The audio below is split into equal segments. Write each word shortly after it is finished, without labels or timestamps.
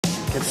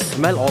can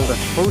smell all the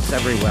fruits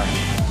everywhere.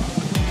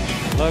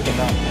 Look at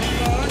that.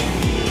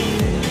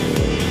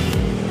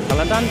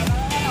 Dalandan.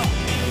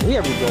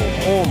 Here we go.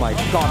 Oh my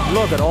god,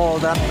 look at all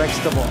that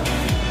vegetable.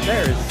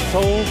 There is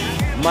so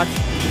much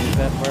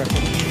that we're...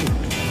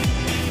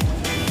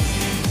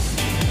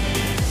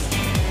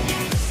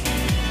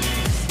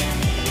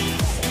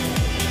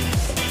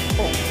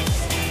 Oh.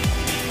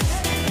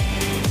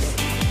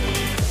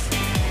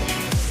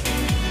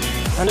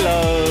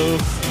 Hello.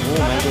 Oh,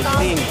 mango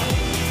steam.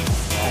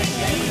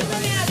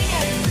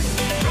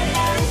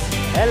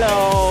 Hello,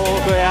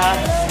 Kuya.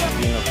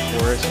 Of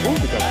course. Oh,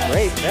 we got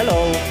grape.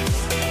 Hello.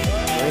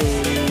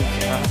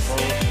 Grapes,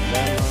 apples,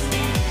 lemons.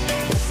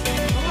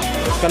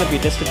 It's gonna be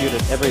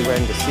distributed everywhere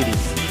in the city.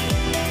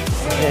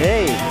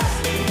 Hey.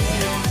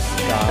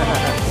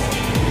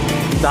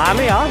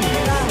 Dami ah.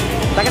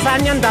 Taga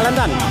saan yun,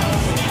 Dalandan?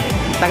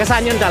 Taga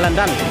saan yun,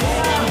 Dalandan?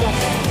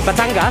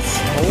 Batangas?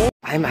 Oh.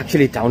 I'm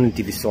actually down in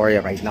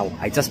Divisoria right now.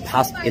 I just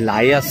passed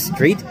Elias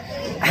Street,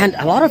 and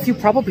a lot of you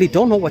probably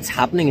don't know what's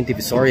happening in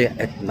Divisoria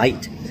at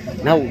night.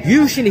 Now,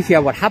 usually here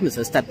what happens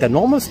is that the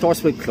normal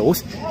stores will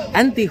close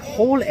and the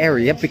whole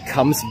area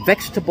becomes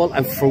vegetable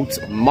and fruits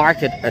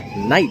market at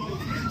night.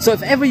 So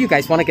if ever you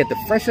guys want to get the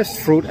freshest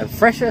fruit and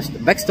freshest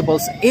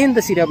vegetables in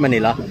the city of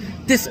Manila,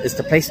 this is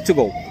the place to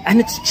go. And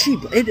it's cheap.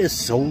 It is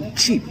so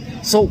cheap.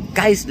 So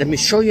guys, let me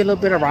show you a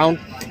little bit around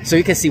so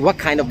you can see what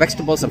kind of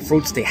vegetables and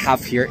fruits they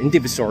have here in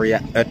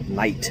Divisoria at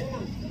night.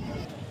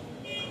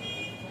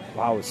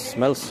 Wow, it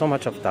smells so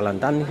much of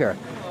Dalandan here.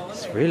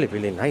 It's really,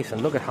 really nice.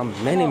 And look at how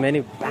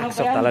many bags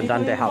of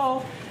Dalandan they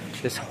have.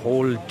 This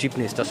whole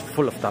jeepney is just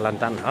full of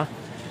Dalandan, huh?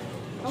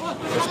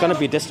 It's gonna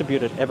be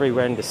distributed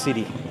everywhere in the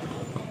city.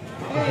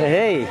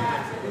 Hey!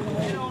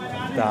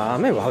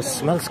 Dami, wow, it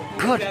smells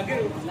good.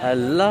 I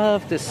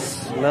love the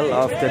smell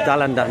of the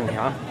Dalandan,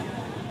 huh?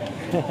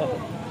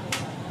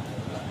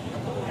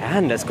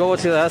 And let's go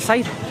to the other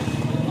side.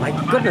 My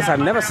goodness, I've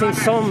never seen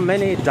so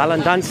many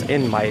Dalandans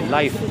in my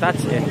life.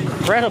 That's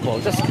incredible.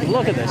 Just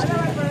look at this.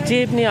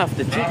 Jeepney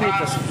after jeepney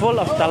just full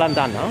of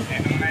Dalandan, huh?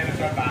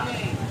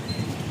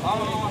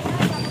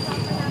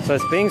 So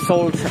it's being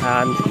sold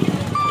and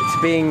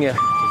it's being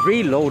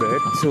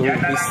reloaded to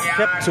be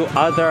shipped to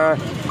other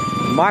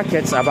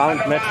markets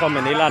around Metro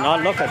Manila. Now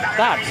look at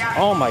that.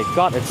 Oh my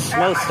god, it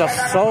smells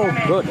just so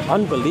good.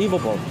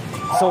 Unbelievable.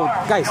 So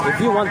guys, if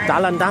you want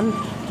Dalandan,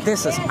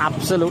 this is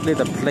absolutely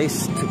the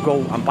place to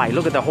go and buy.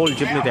 Look at the whole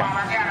jeepney there.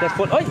 Let's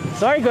put... Oh,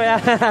 sorry, Goya.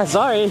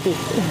 Sorry.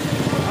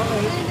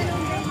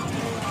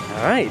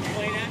 Alright.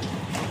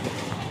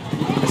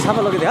 Let's have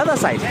a look at the other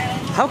side.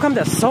 How come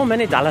there's so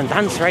many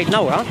Dalandans right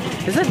now, huh?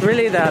 Is it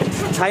really that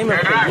time of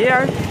the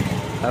year?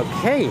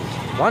 Okay.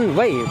 One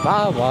way.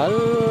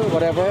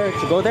 Whatever.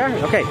 To go there?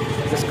 Okay.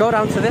 Let's go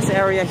down to this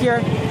area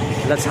here.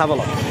 Let's have a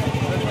look.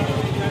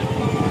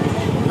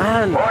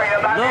 Man, look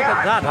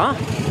at that, huh?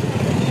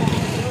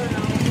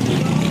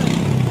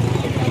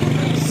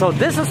 So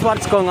this is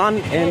what's going on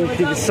in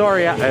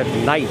Divisoria at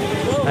night.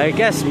 I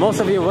guess most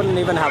of you wouldn't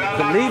even have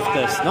believed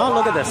this. No,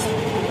 look at this.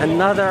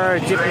 Another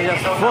jeepney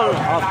just full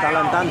of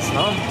Dalandans,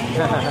 no?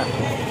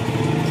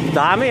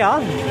 Dami, ah.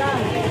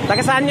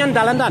 Taga saan yun,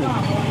 Dalandan?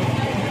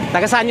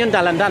 Taga saan yun,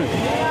 Dalandan?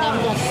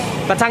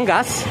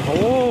 Batangas.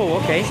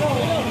 Oh, okay.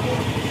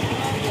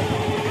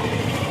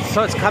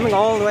 So it's coming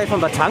all the way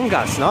from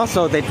Batangas, no?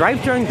 So they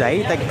drive during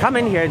day, they come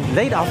in here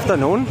late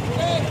afternoon.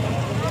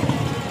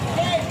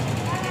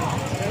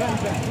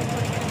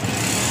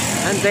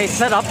 And they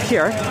set up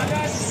here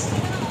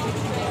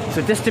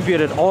to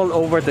distribute it all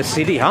over the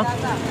city, huh?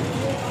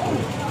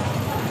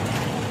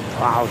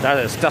 Wow, that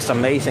is just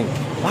amazing.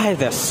 Why are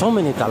there so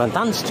many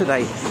Dalandans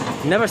today?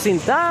 Never seen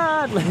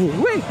that many.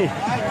 Wait,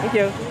 thank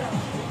you.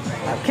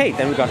 Okay,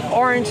 then we got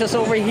oranges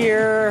over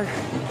here.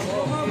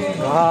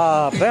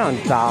 Ah,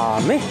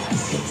 dami.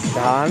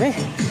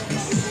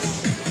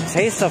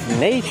 Taste of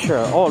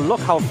nature. Oh, look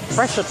how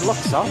fresh it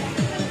looks, huh?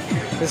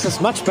 This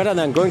is much better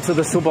than going to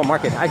the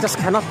supermarket. I just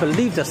cannot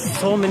believe there's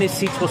so many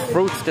citrus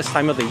fruits this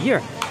time of the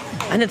year.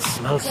 And it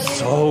smells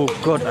so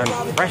good and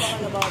fresh.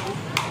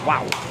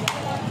 Wow.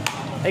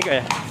 Hey, go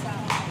ahead.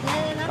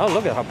 Oh,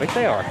 look at how big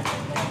they are.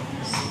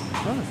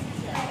 Huh.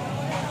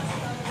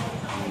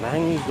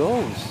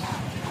 Mangoes.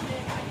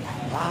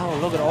 Wow,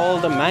 look at all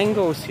the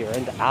mangoes here.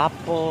 And the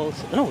apples.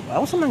 No,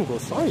 also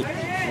mangoes, sorry.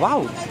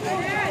 Wow.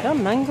 There are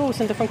mangoes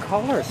in different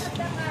colors.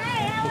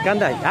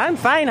 I'm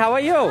fine, how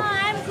are you?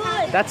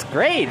 That's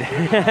great.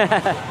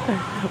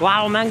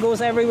 Wow, mangoes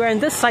everywhere in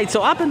this side.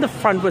 So up in the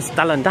front was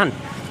Dalandan.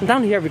 And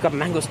down here we got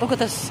mangoes. Look at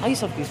the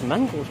size of these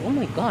mangoes. Oh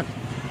my god.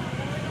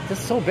 They're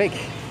so big.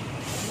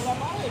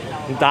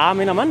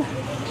 Dami naman.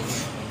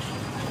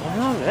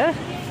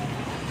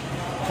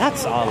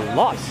 That's a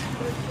lot.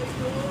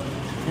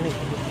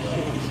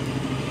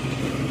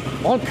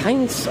 All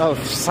kinds of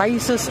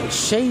sizes and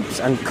shapes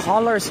and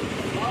colors.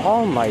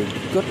 Oh my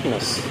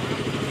goodness.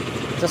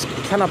 Just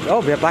cannot...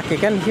 Oh, we're back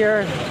again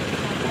here.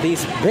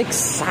 These big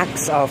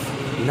sacks of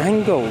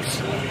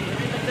mangoes.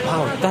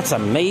 Wow, that's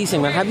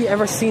amazing, man. Have you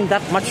ever seen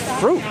that much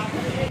fruit?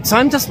 So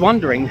I'm just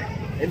wondering,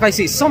 if I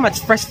see so much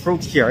fresh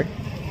fruit here,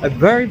 at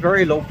very,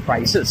 very low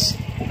prices.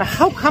 Now,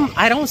 how come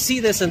I don't see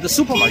this in the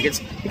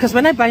supermarkets? Because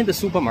when I buy in the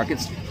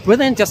supermarkets,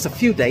 within just a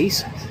few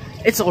days,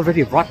 it's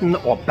already rotten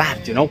or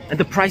bad, you know, and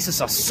the prices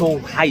are so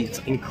high, it's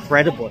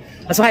incredible.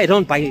 That's why I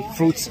don't buy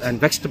fruits and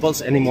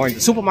vegetables anymore in the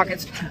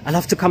supermarkets. I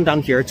love to come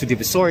down here to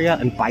Divisoria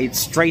and buy it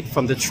straight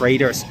from the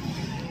traders.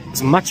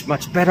 It's much,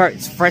 much better,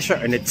 it's fresher,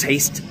 and it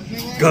tastes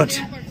good.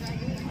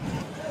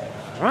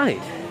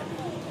 Right.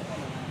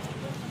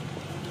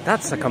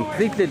 That's a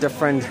completely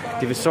different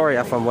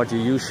Divisoria from what you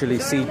usually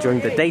see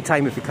during the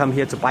daytime if you come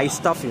here to buy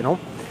stuff, you know.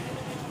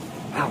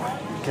 Wow,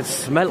 you can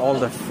smell all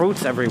the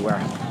fruits everywhere.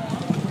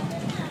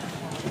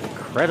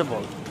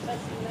 Incredible.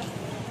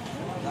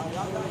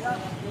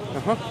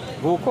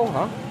 Buko,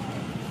 huh?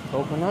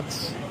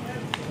 Coconuts.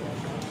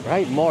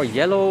 Right, more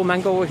yellow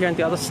mango over here on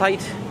the other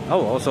side.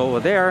 Oh, also over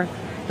there.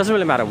 Doesn't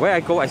really matter where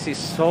I go, I see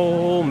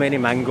so many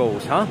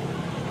mangoes, huh?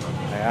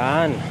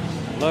 Ayan.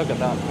 Look at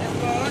that.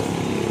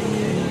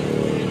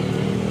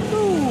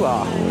 Ooh,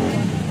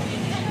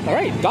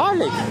 alright,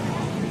 garlic.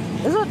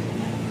 Is it?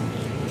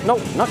 No,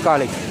 not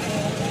garlic.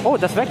 Oh,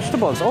 that's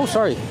vegetables. Oh,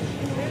 sorry.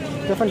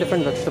 Different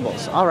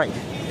vegetables. Alright.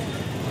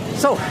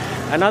 So,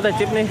 another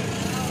jeepney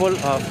full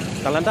of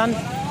talandan.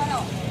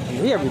 And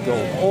here we go.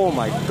 Oh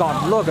my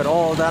god, look at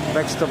all that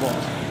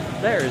vegetables.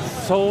 There is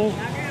so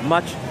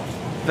much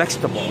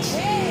vegetables.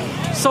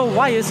 So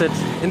why is it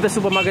in the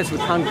supermarkets we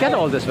can't get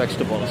all these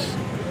vegetables?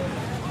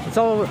 It's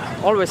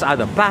always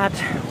either bad,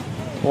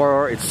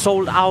 or it's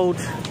sold out,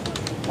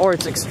 or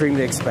it's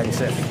extremely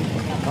expensive.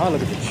 Oh,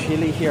 look at the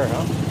chili here,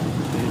 huh?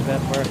 Is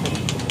that where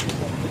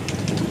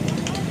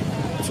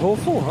it's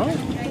tofu, huh?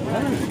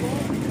 Yeah.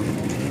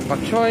 Bok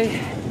choy.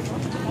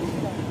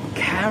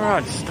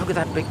 Carrots. Look at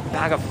that big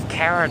bag of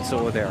carrots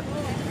over there.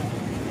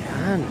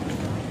 Man.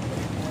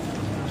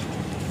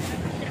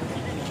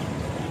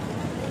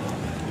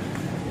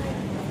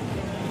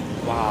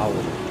 Wow.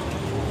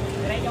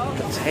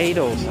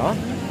 Potatoes, huh?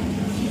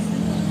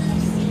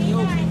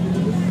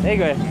 There you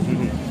go.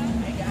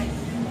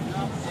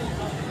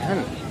 Man.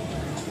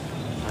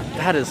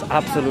 That is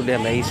absolutely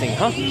amazing,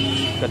 huh?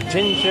 We got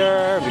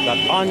ginger, we got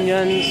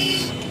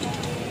onions,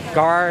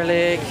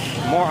 garlic,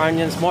 more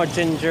onions, more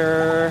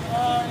ginger,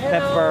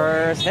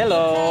 peppers.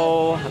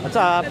 Hello, what's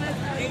up?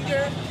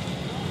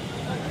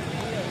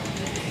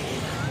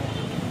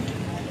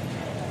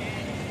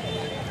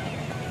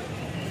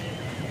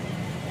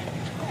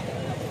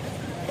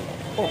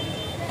 Oh.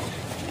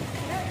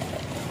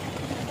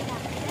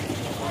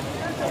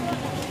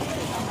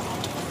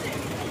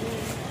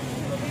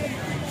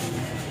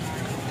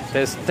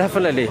 There's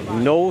definitely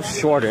no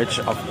shortage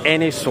of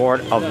any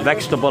sort of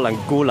vegetable and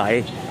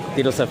gulay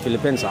dito sa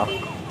Philippines.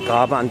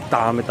 Grabe, ang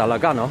dami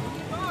talaga, no?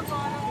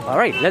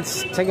 Alright,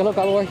 let's take a look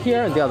over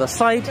here on the other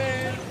side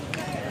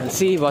and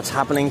see what's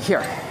happening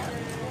here.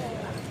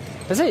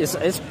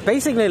 It's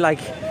basically like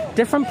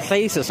different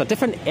places or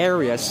different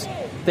areas,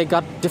 they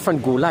got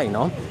different gulay,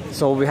 no?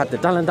 So we had the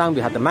dalandan,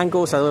 we had the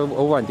mangoes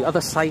over on the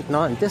other side,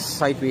 no? And this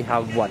side we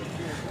have what?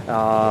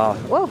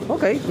 Well,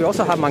 okay, we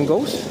also have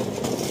mangoes,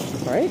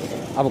 right?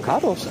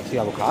 Avocados, I see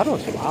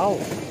avocados, wow.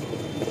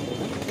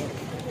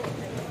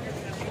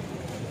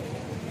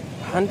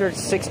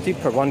 160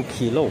 per 1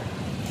 kilo.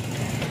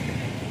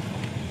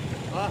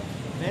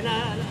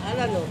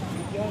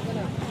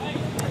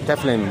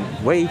 Definitely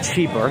way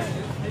cheaper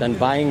than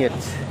buying it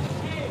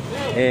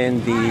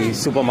in the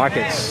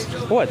supermarkets.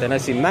 Oh, then I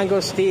see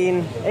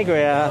mangosteen. Hey,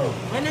 Gloria.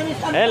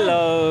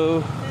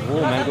 Hello.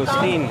 Oh,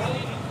 mangosteen.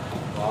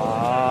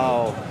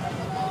 Wow.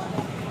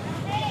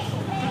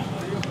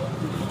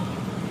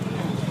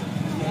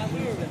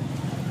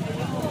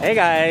 Hey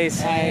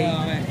guys. Hi.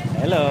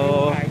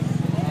 Hello.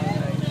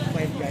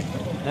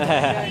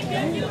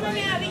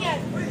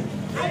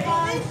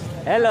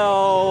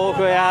 Hello,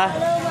 Kuya.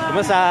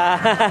 Kumusta?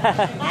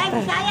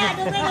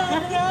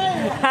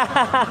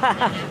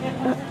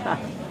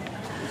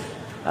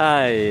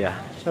 Ay,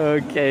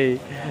 okay.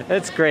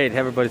 That's great.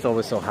 Everybody's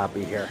always so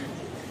happy here.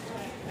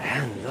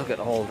 And look at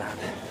all that.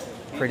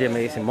 Pretty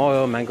amazing.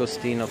 More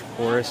mangosteen, of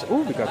course.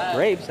 Oh, we got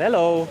grapes.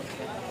 Hello.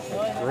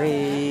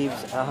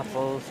 Grapes,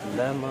 apples,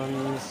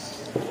 lemons.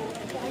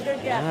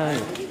 Yeah.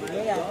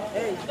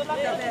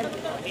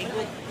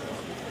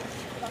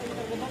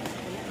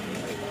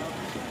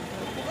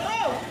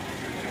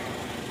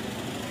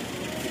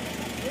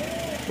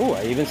 Oh,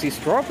 I even see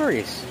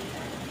strawberries.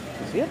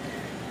 See it?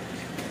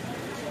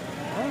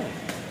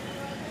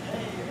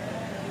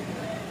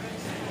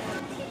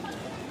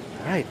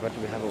 Alright, what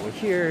do we have over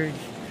here?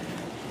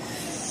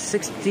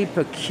 60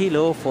 per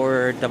kilo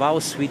for Davao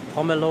sweet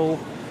pomelo.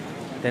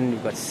 Then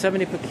we've got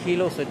 70 per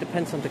kilo, so it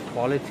depends on the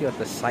quality of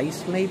the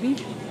size, maybe.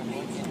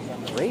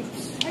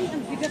 Grapes.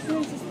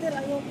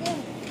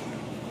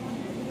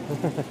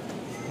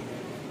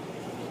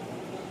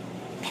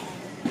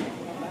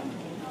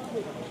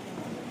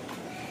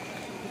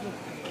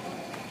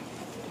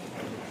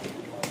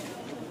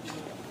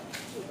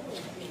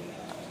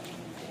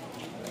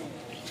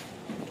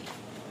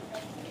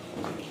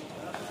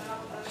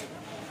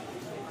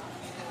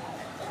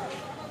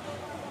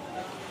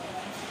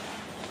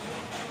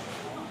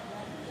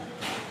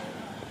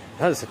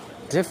 That's a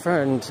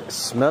different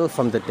smell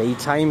from the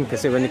daytime,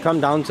 because when you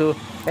come down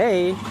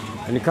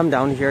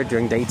here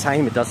during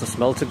daytime, it doesn't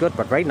smell too good.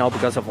 But right now,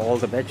 because of all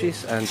the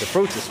veggies and the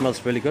fruits, it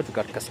smells really good. We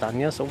got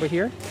castañas over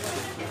here,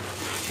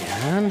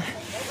 and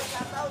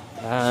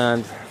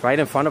right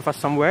in front of us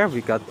somewhere, we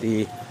got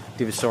the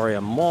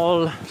Divisoria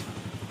Mall.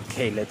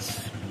 Okay,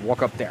 let's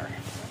walk up there.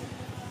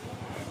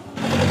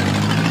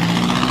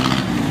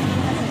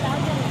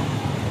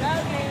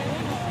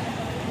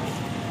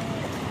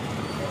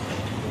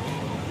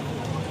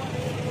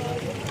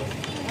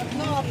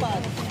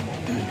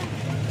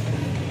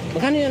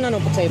 Magkano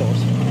yun potatoes?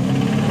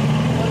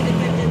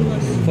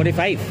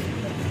 45.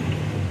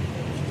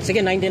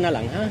 Sige, 90 na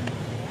lang, ha?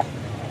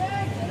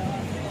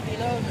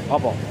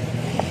 Opo.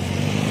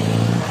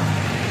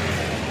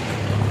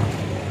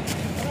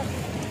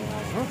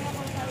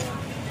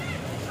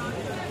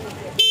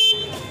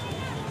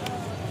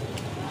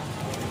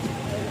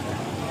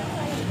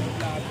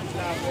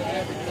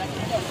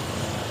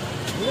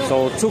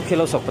 So 2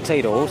 kilos of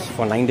potatoes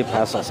for 90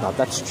 pesos. Now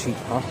that's cheap,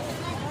 huh?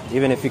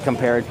 Even if you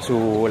compare it to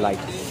like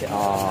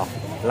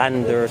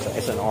Landers or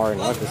SNR,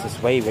 no? This is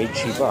way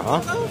cheaper,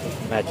 huh?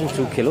 Imagine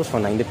 2 kilos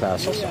for 90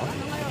 pesos.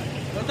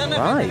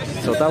 Right,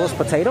 so that was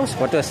potatoes.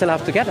 What do I still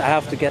have to get? I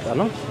have to get, I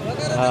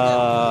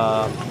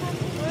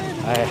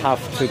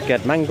have to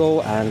get mango,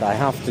 and I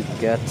have to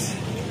get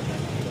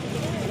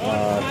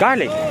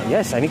garlic.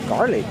 Yes, I need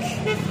garlic.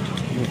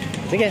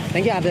 Sige,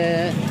 thank you,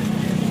 Ate.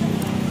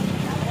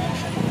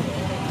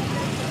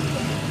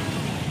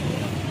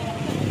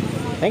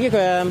 Thank you,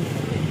 Graham.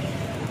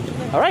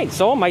 Alright,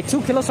 so my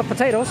 2 kilos of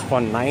potatoes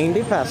for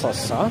 90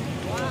 pesos, huh?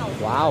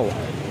 Wow,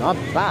 not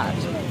bad.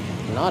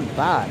 Not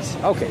bad.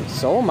 Okay,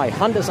 so my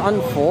hunt is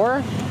on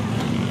for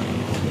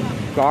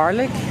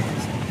garlic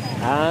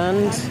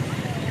and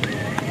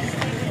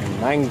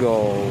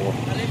mango.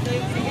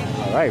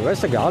 Alright, where's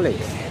the garlic?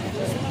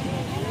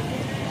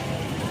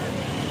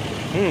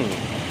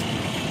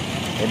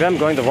 Maybe I'm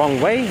going the wrong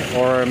way,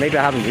 or maybe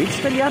I haven't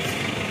reached it yet.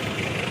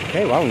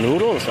 Okay, wow,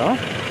 noodles, huh?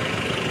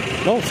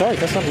 No, sorry,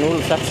 that's not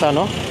noodles, that's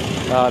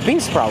bean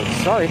sprouts.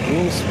 Sorry,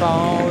 bean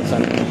sprouts,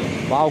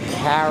 and wow,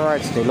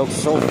 carrots. They look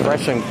so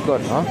fresh and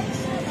good, huh?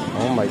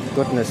 Oh my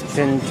goodness,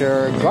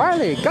 ginger,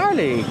 garlic,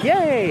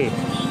 yay!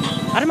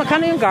 Ano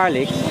magkano yung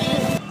garlic?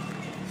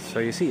 So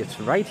you see, it's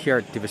right here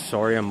at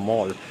Divisoria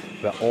Mall,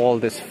 where all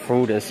this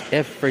fruit is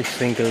every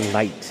single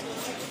night.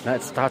 Now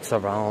it starts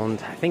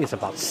around, I think it's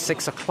about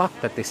 6 o'clock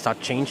that they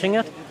start changing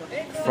it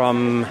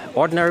from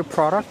ordinary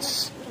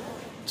products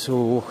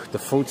to the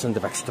fruits and the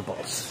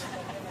vegetables.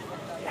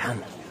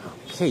 And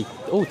okay,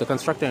 oh, they're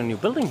constructing a new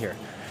building here.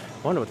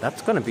 I wonder what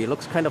that's gonna be. It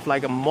looks kind of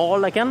like a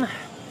mall again,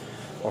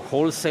 or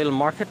wholesale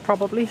market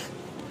probably.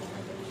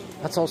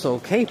 That's also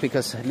okay,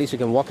 because at least you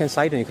can walk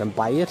inside and you can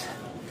buy it,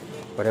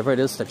 whatever it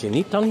is that you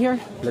need down here.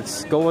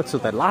 Let's go to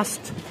the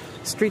last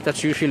street.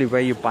 That's usually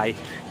where you buy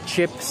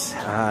chips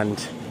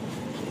and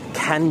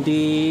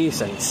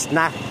candies and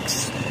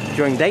snacks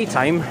during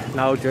daytime.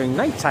 Now during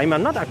nighttime,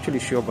 I'm not actually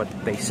sure what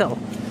they sell,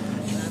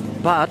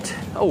 but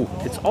oh,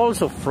 it's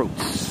also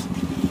fruits.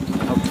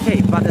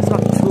 Okay, but it's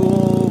not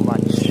too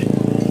much.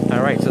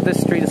 Alright, so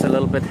this street is a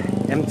little bit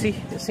empty,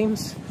 it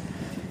seems.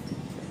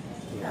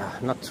 Yeah,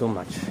 not too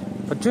much.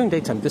 But during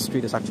daytime, this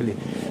street is actually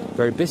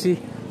very busy.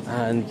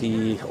 And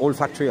the old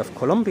factory of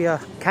Colombia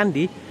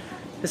candy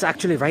is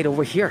actually right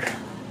over here.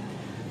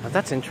 Now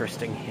that's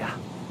interesting, yeah.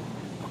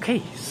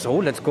 Okay, so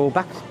let's go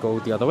back, go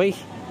the other way.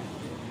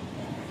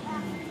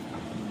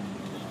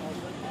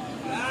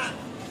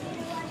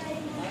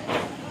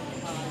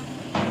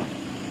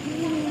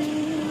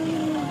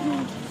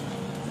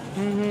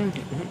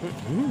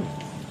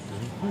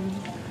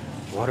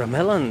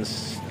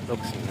 Watermelons,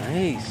 looks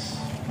nice.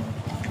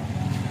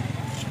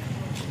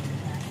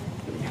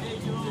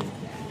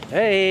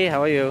 Hey,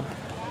 how are you?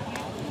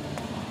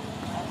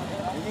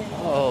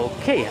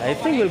 Okay, I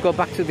think we'll go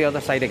back to the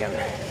other side again.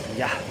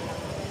 Yeah.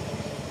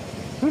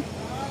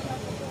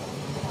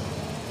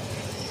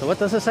 So what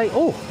does it say?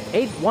 Oh,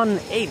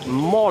 818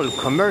 Mall,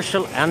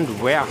 Commercial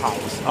and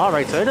Warehouse.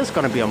 Alright, so it is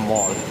going to be a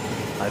mall.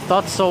 I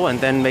thought so, and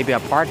then maybe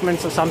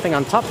apartments or something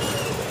on top.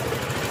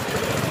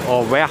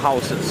 Or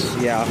warehouses.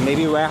 Yeah,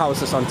 maybe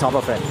warehouses on top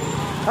of it.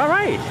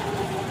 Alright.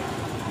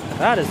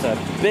 That is a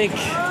big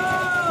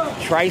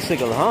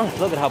tricycle, huh?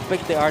 Look at how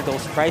big they are,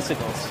 those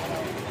tricycles.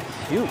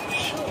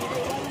 Huge.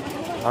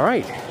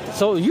 Alright.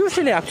 So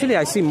usually, actually,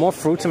 I see more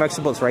fruits and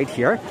vegetables right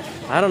here.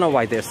 I don't know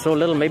why there's so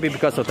little. Maybe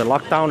because of the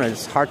lockdown and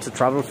it's hard to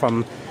travel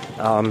from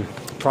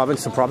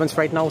province to province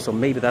right now. So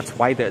maybe that's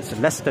why there's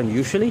less than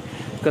usually.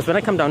 Because when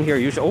I come down here,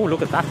 usually... Oh,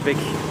 look at that big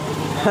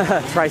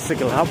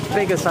tricycle. How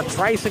big is that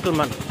tricycle,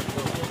 man?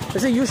 I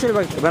say usually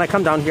when I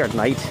come down here at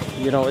night,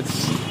 you know,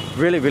 it's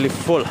really, really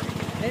full.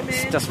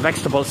 It's just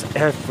vegetables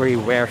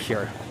everywhere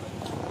here.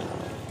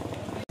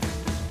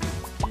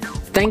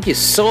 Thank you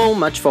so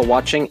much for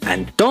watching,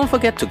 and don't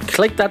forget to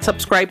click that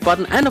subscribe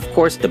button and of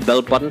course the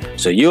bell button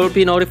so you'll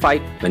be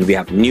notified when we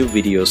have new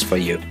videos for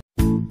you.